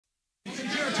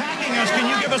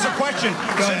give us a question?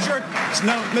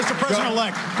 Mr.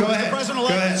 President-elect. Go ahead. Mr.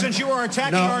 President-elect, since you are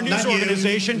attacking our news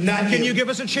organization, can you give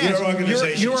us a chance? Your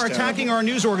organization you are attacking our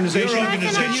news organization.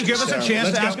 Can you give us a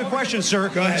chance to ask a question, sir?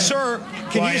 Go ahead. Sir,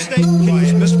 can you state,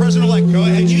 Mr. President-elect, go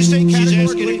ahead. Can you state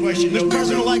categorically, Mr.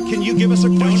 President-elect, can you give us a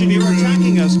question? You're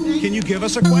attacking us. Can you give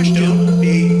us a question?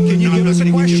 Can you give us a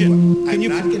question? Can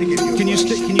you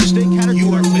state categorically?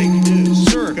 You are fake news.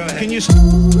 Sir, go ahead. can you...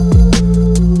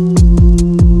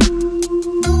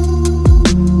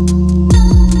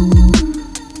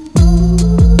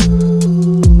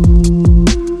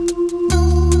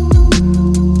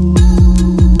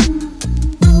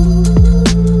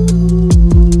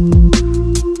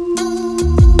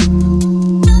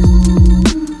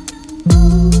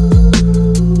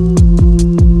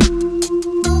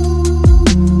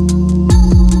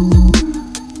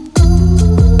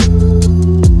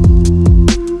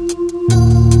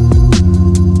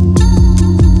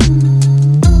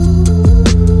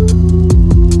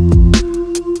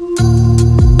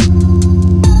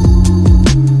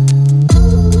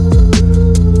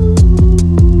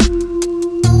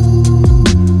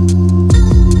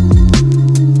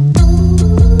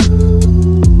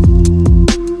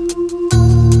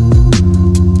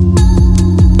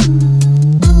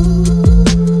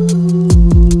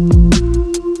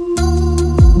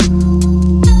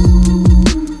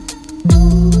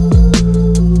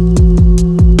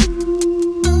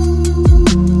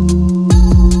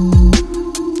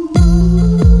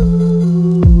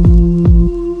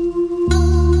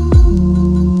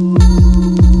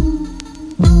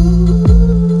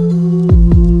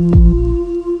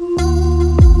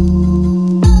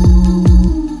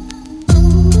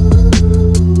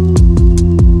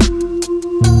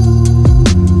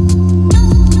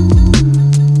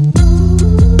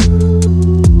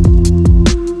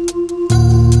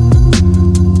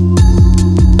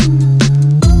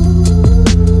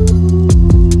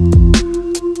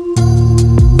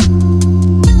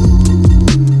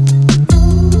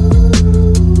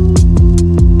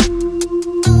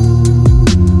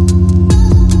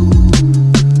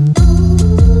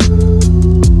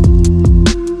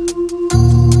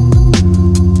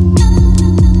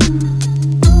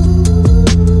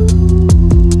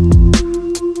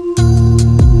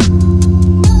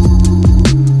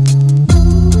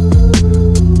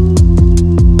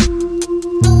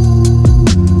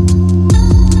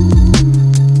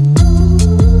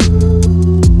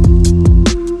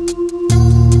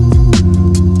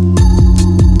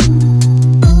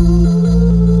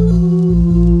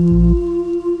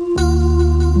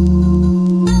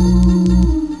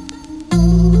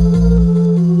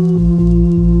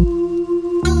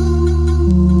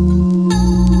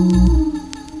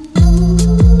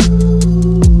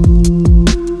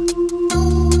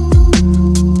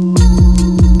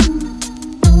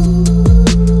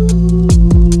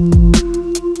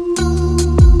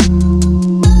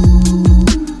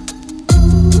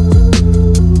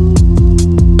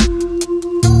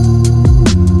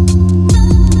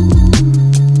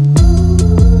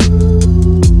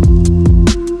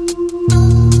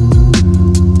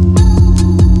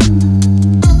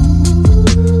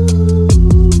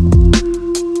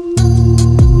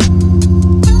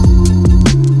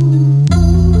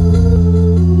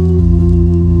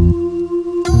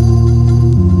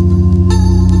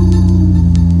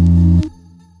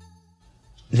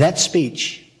 That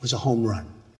speech was a home run.